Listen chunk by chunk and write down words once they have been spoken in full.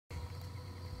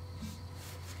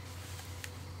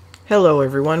Hello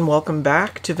everyone, welcome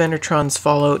back to Vendertron's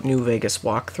Fallout New Vegas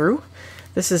walkthrough.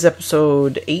 This is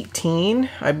episode 18,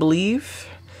 I believe,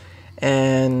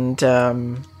 and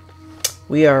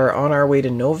we are on our way to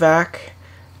Novac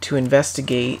to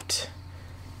investigate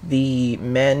the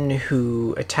men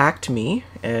who attacked me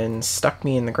and stuck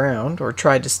me in the ground, or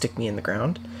tried to stick me in the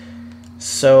ground.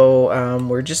 So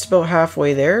we're just about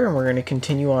halfway there, and we're going to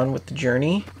continue on with the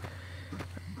journey.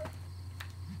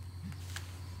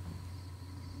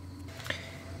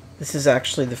 This is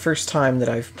actually the first time that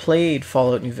I've played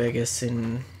Fallout New Vegas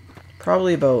in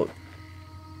probably about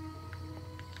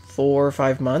 4 or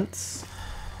 5 months.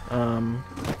 I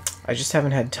just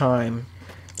haven't had time.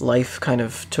 Life kind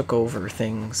of took over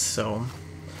things, so...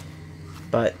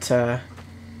 But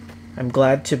I'm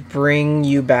glad to bring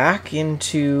you back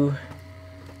into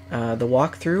the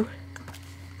walkthrough.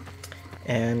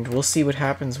 And we'll see what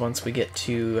happens once we get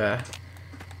to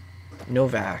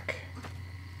Novac.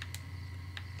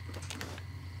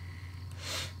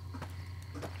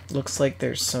 Looks like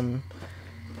there's some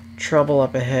trouble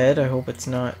up ahead. I hope it's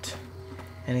not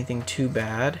anything too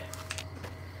bad.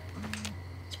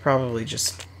 It's probably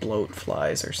just bloat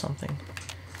flies or something.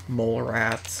 Mole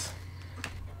rats.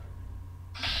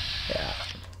 Yeah,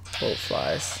 bloat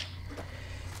flies.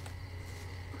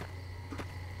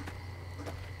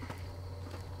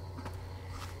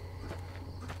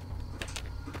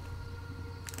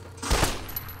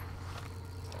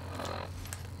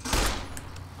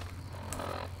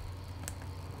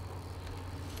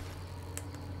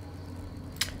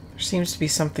 Seems to be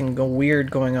something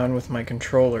weird going on with my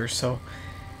controller, so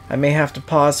I may have to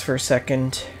pause for a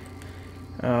second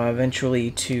eventually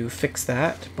to fix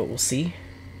that, but we'll see.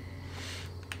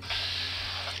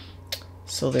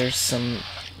 So there's some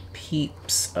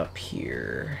peeps up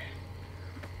here,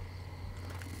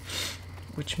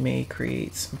 which may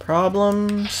create some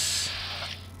problems.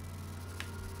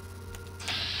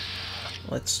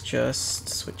 Let's just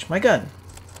switch my gun.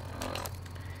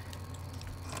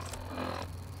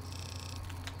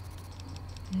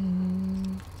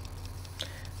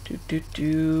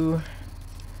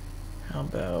 How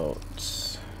about...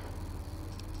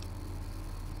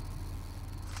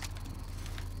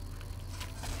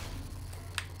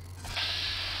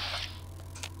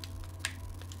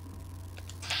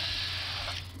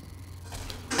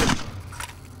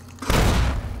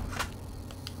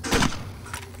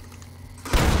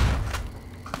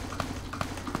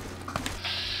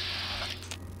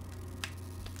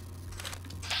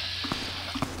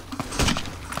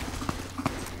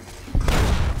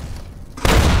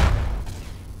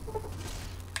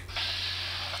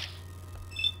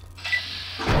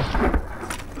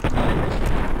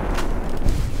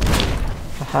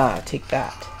 Haha, take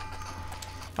that.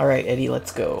 Alright, Eddie,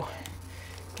 let's go.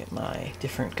 Get my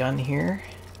different gun here.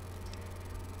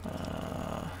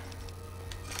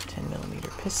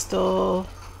 10mm pistol.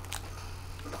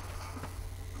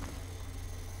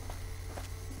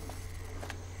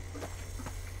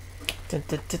 Dun,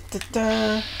 dun, dun, dun,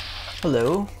 dun.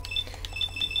 Hello.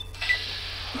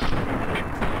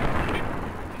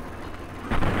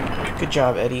 Good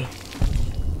job, Eddie.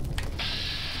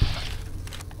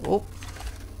 Oh.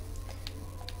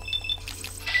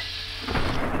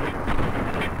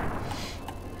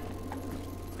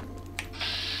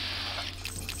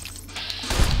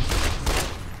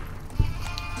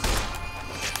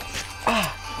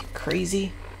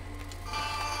 Crazy.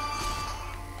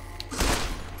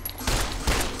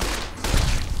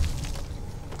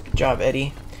 Good job,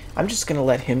 Eddie. I'm just gonna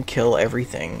let him kill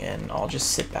everything and I'll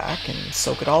just sit back and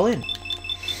soak it all in.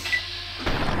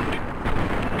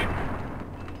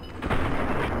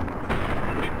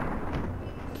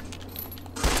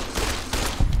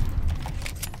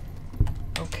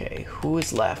 Okay, who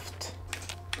is left?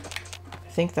 I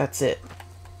think that's it.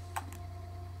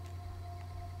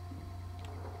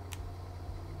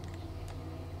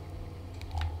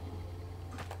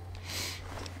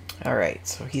 Alright,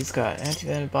 so he's got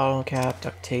anti-venom bottle cap,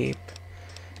 duct tape,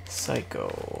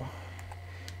 psycho,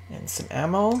 and some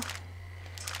ammo.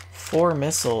 4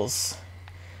 missiles.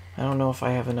 I don't know if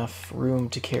I have enough room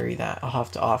to carry that. I'll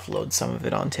have to offload some of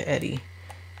it onto Eddie,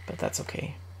 but that's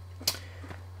okay.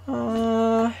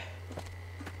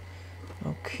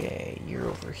 Okay, you're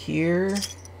over here.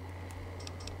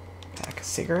 Pack of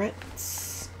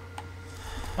cigarettes.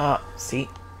 Ah, see?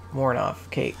 Worn off.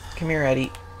 Okay, come here,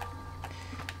 Eddie.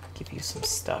 Give you some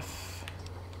stuff.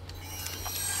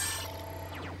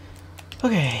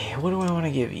 Okay, what do I want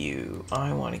to give you?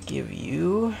 I want to give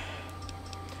you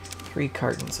 3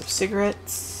 cartons of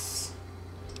cigarettes,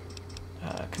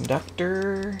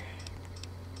 conductor,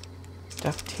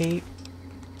 duct tape,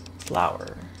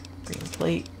 flour. green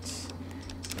plate,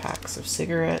 packs of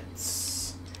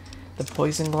cigarettes, the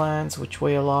poison glands, which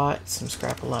weigh a lot, some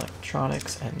scrap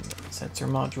electronics, and sensor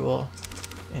module,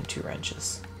 and 2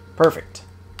 wrenches. Perfect.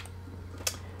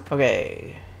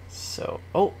 Okay, so,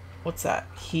 oh, what's that?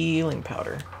 Healing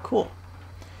powder. Cool.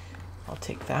 I'll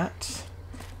take that.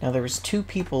 Now there was 2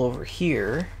 people over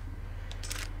here.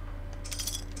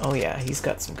 Oh yeah, he's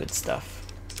got some good stuff.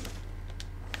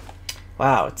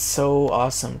 Wow, it's so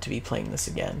awesome to be playing this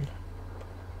again.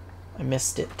 I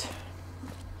missed it.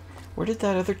 Where did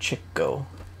that other chick go?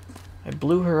 I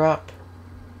blew her up.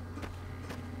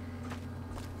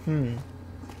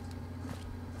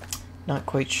 Not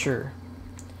quite sure.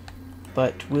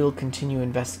 But we'll continue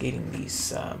investigating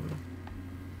these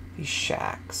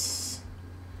shacks.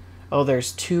 Oh,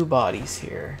 there's 2 bodies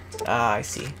here. Ah, I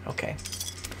see. Okay.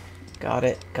 Got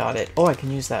it, got it. Oh, I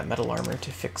can use that metal armor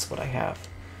to fix what I have.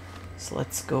 So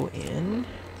let's go in.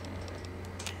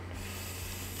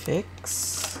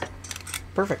 Fix.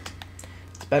 Perfect.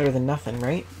 It's better than nothing,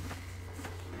 right?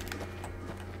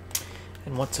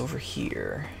 And what's over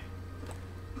here?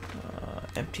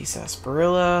 Empty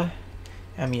sarsaparilla.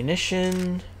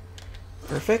 Ammunition.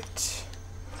 Perfect.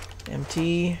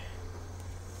 Empty.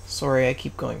 Sorry, I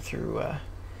keep going through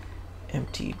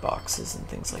empty boxes and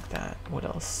things like that. What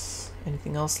else?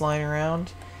 Anything else lying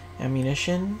around?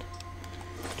 Ammunition.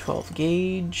 12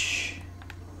 gauge.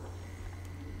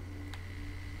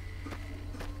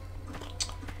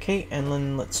 Okay, and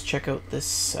then let's check out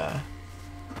this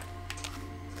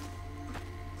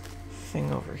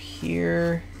thing over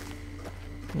here.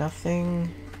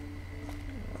 Nothing.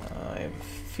 I have a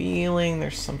feeling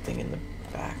there's something in the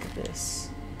back of this.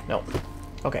 Nope.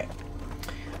 Okay.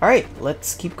 Alright,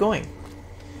 let's keep going.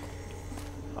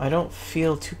 I don't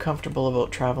feel too comfortable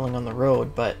about traveling on the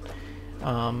road, but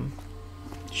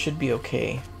should be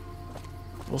okay.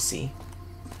 We'll see.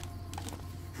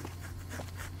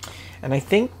 And I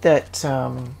think that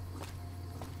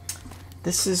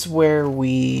this is where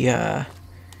we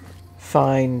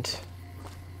find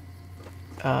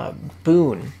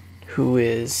Boone, who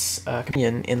is a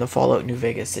companion in the Fallout New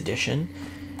Vegas edition,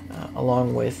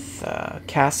 along with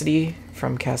Cassidy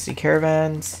from Cassidy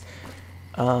Caravans,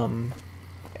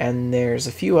 and there's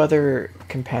a few other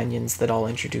companions that I'll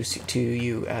introduce to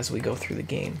you as we go through the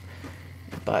game.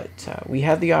 But we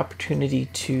had the opportunity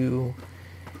to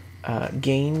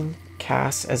gain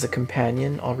Cass as a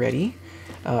companion already,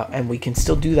 and we can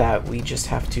still do that. We just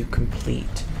have to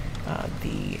complete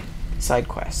the side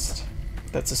quest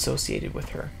that's associated with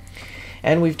her.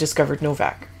 And we've discovered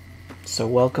Novac. So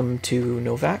welcome to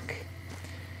Novac.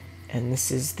 And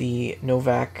this is the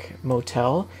Novac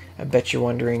Motel. I bet you're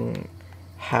wondering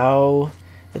how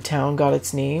the town got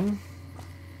its name.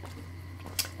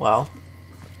 Well,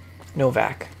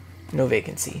 Novac. No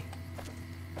vacancy.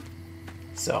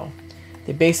 So,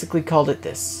 they basically called it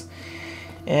this.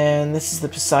 And this is the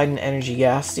Poseidon Energy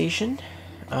gas station.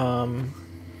 I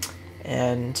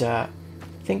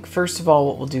think first of all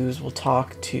what we'll do is we'll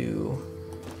talk to...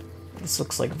 This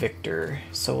looks like Victor.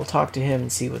 So we'll talk to him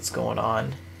and see what's going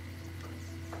on.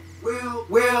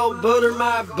 Well, butter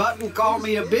my butt and call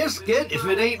me a biscuit if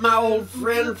it ain't my old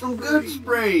friend from Good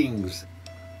Springs.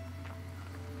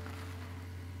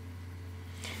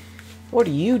 What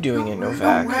are you doing in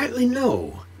Novac? Don't rightly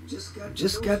know.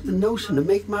 Just got the notion to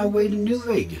make my way to New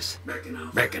Vegas.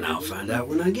 Reckon I'll find out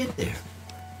when I get there.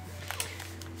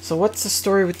 So what's the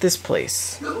story with this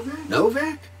place?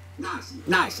 Novac?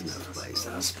 Nice enough place,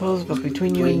 I Suppose, but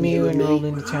between you and me, when we rolled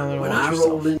into town, when I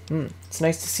rolled in... It's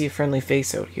nice to see a friendly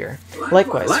face out here.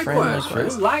 Likewise,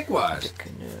 friend. Likewise.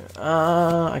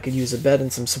 I could use a bed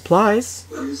and some supplies.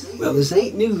 Well, this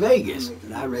ain't New Vegas,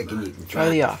 but I reckon you can try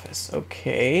the office.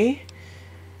 Okay.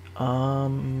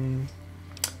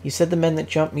 You said the men that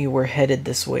jumped me were headed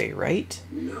this way, right?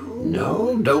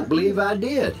 No, don't believe I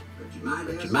did.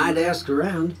 But you might ask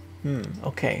around.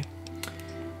 Okay.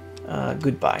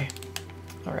 Goodbye.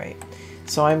 Alright.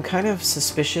 So I'm kind of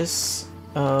suspicious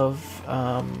of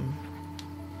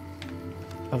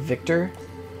Victor.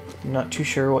 I'm not too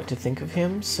sure what to think of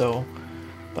him, so...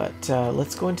 But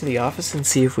let's go into the office and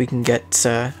see if we can get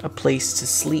a place to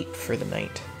sleep for the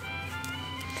night.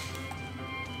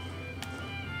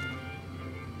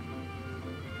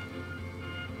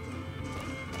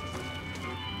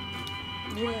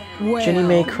 Well, Jenny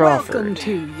Mae Crawford. Welcome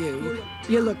to you.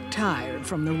 You look tired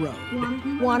from the road.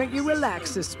 Why don't you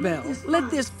relax a spell? Let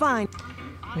this fine...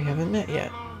 We haven't met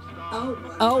yet.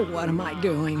 Oh, what am I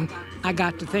doing? I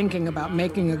got to thinking about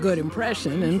making a good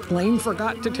impression and plain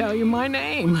forgot to tell you my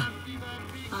name.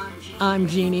 I'm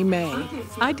Jeannie Mae.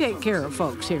 I take care of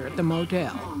folks here at the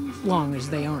motel, long as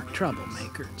they aren't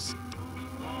troublemakers.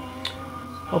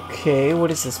 Okay,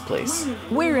 what is this place?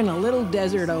 We're in a little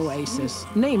desert oasis,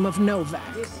 name of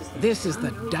Novac. This is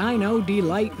the Dino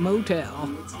Delight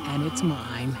Motel, and it's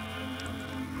mine.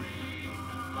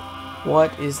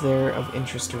 What is there of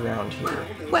interest around here?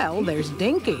 Well, there's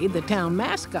Dinky, the town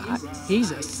mascot.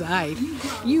 He's a sight.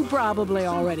 You probably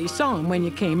already saw him when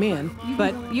you came in,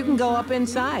 but you can go up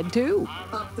inside, too.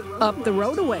 Up the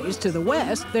road a ways to the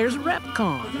west, there's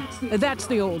Repcon. That's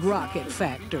the old rocket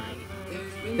factory.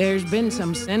 There's been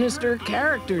some sinister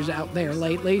characters out there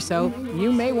lately, so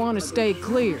you may want to stay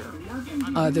clear.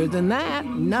 Other than that,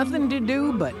 nothing to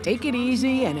do but take it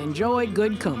easy and enjoy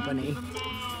good company.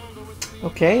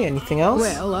 Okay, anything else?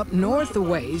 Well, up north a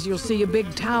ways, you'll see a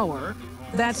big tower.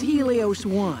 That's Helios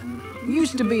 1.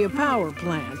 Used to be a power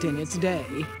plant in its day.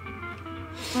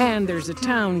 And there's a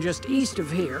town just east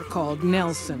of here called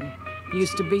Nelson.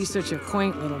 Used to be such a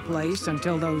quaint little place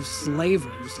until those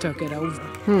slavers took it over.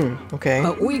 Okay.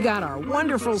 But we got our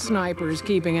wonderful snipers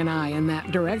keeping an eye in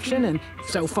that direction, and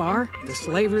so far, the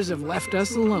slavers have left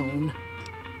us alone.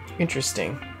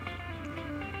 Interesting.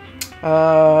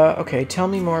 Okay, tell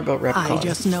me more about Repcon. I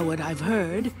just know what I've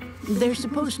heard. There's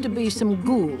supposed to be some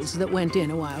ghouls that went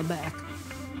in a while back.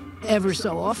 Ever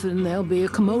so often, there'll be a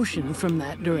commotion from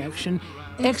that direction,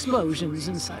 explosions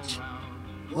and such.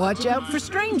 Watch out for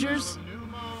strangers.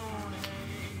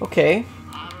 Okay.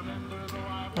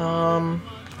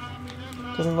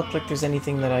 Doesn't look like there's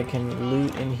anything that I can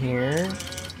loot in here.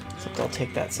 Except I'll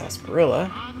take that sarsaparilla.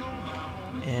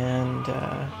 And,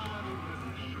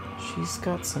 she's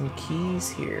got some keys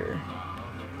here.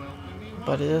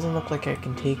 But it doesn't look like I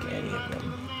can take any of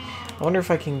them. I wonder if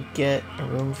I can get a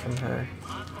room from her.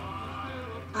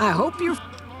 I hope you're...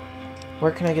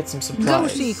 Where can I get some supplies? Go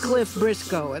see Cliff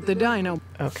Briscoe at the Dino.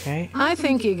 Okay. I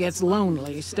think he gets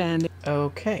lonely standing...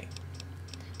 Okay.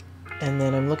 And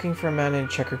then I'm looking for a man in a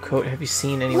checker coat. Have you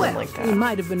seen anyone like that? He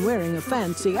might have been wearing a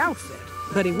fancy outfit,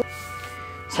 but he...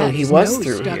 So had he his was nose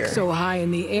through stuck here. so high in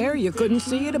the air you couldn't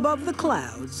see it above the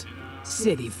clouds.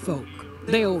 City folk.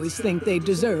 They always think they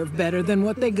deserve better than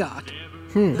what they got.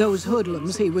 Those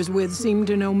hoodlums he was with seem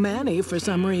to know Manny for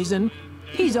some reason.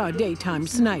 He's our daytime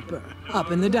sniper,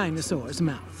 up in the dinosaur's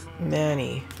mouth.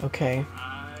 Manny, okay.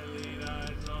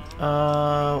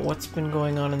 What's been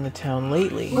going on in the town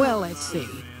lately? Well, let's see.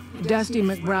 Dusty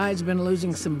McBride's been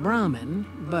losing some Brahmin,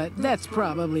 but that's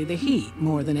probably the heat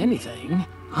more than anything.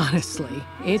 Honestly,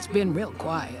 it's been real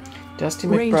quiet. Dusty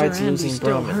Ranger McBride's Andy's losing still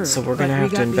Brahmin, hurt, so we're but gonna we have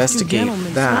to got these two investigate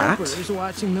gentlemen that. snipers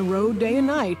watching the road day and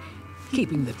night,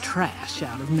 keeping the trash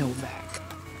out of Novac.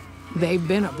 They've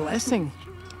been a blessing.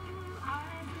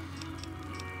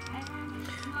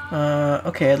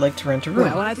 Okay, I'd like to rent a room.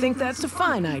 Well, I think that's a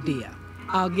fine idea.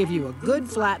 I'll give you a good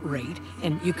flat rate,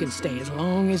 and you can stay as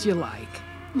long as you like.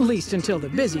 At least until the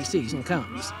busy season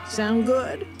comes. Sound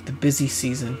good? The busy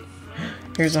season.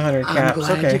 Here's 100 I'm caps,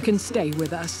 glad okay. you can stay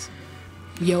with us.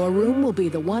 Your room will be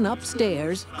the one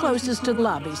upstairs, closest to the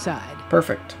lobby side.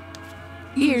 Perfect.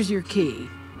 Here's your key.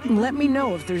 Let me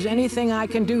know if there's anything I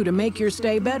can do to make your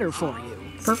stay better for you.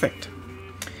 Perfect.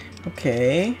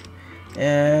 Okay.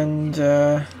 And,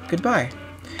 goodbye.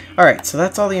 Alright, so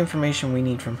that's all the information we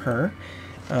need from her.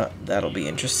 That'll be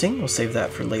interesting. We'll save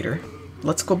that for later.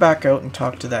 Let's go back out and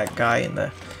talk to that guy in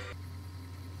the...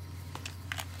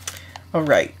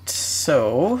 Alright,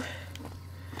 so...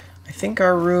 I think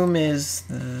our room is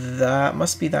that...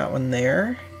 Must be that one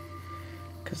there.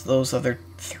 Because those other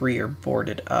three are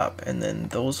boarded up. And then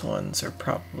those ones are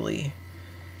probably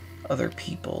other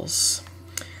people's.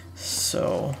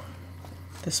 So...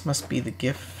 This must be the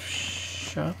gift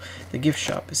shop. The gift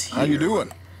shop is here. How you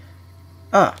doing?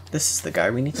 Ah, this is the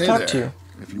guy we need to Hey talk there. to.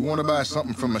 If you want to buy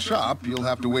something from a shop, you'll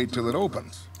have to wait till it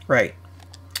opens. Right.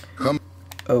 Come.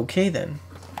 Okay then.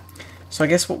 So I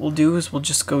guess what we'll do is we'll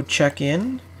just go check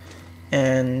in,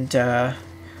 and or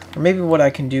maybe what I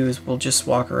can do is we'll just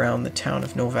walk around the town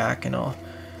of Novac and I'll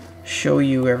show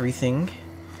you everything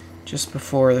just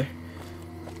before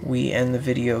we end the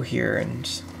video here,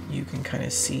 and you can kind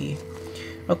of see.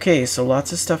 Okay, so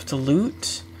lots of stuff to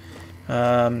loot.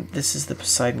 This is the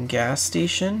Poseidon gas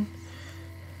station.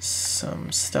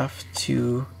 Some stuff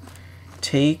to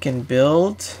take and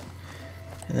build.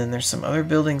 And then there's some other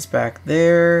buildings back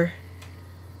there.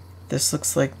 This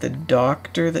looks like the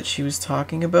doctor that she was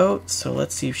talking about, so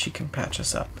let's see if she can patch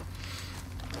us up.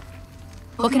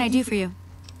 What can I do for you?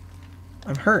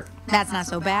 I'm hurt. That's not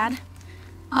so bad.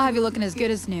 I'll have you looking as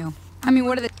good as new. I mean,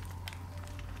 what are the...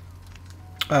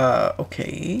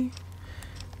 Okay.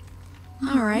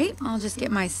 Alright, I'll just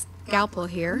get my scalpel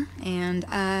here, and,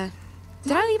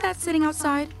 did I leave that sitting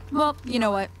outside? Well, you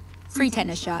know what? Free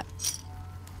tetanus shot.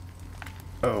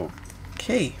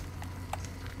 Okay.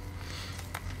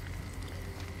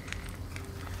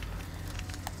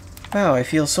 Wow, I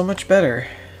feel so much better.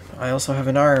 I also have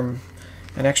an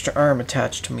extra arm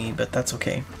attached to me, but that's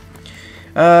okay.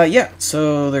 Yeah,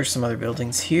 so there's some other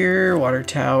buildings here, water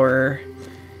tower,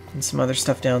 and some other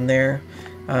stuff down there.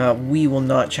 We will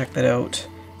not check that out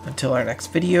until our next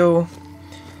video.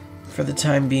 For the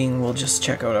time being, we'll just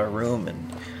check out our room and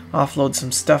offload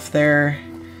some stuff there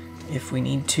if we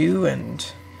need to, and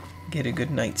get a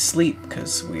good night's sleep,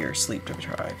 because we are sleep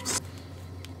deprived.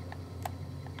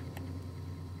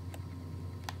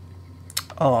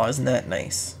 Aw, isn't that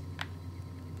nice?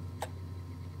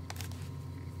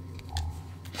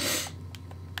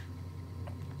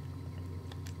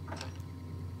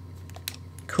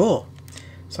 Cool.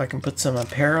 So I can put some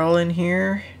apparel in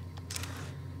here.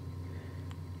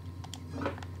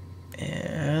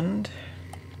 And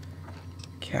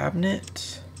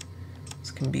cabinet. This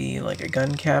can be like a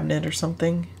gun cabinet or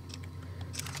something.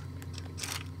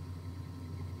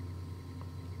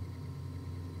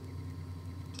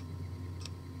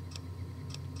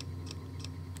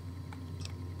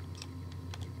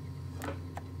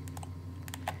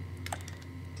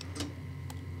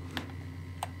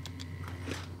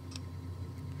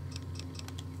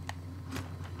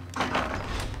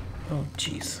 Oh,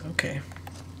 jeez. Okay.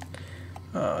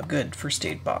 Good. First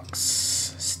aid box.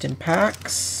 Stim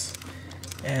packs.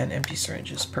 And empty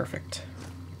syringes. Perfect.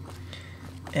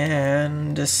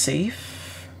 And a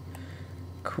safe.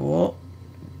 Cool.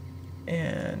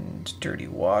 And dirty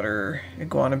water.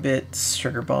 Iguana bits.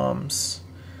 Sugar bombs.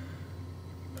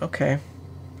 Okay.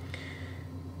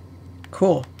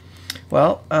 Cool.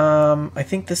 Well, I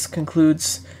think this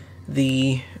concludes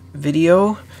the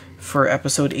video for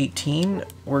episode 18.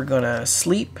 We're gonna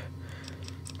sleep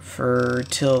for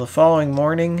till the following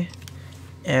morning,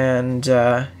 and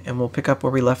we'll pick up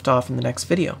where we left off in the next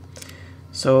video.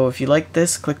 So if you like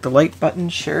this, click the like button,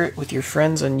 share it with your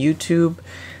friends on YouTube,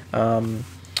 and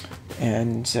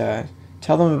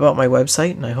tell them about my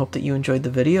website, and I hope that you enjoyed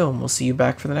the video, and we'll see you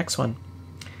back for the next one.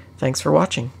 Thanks for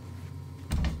watching.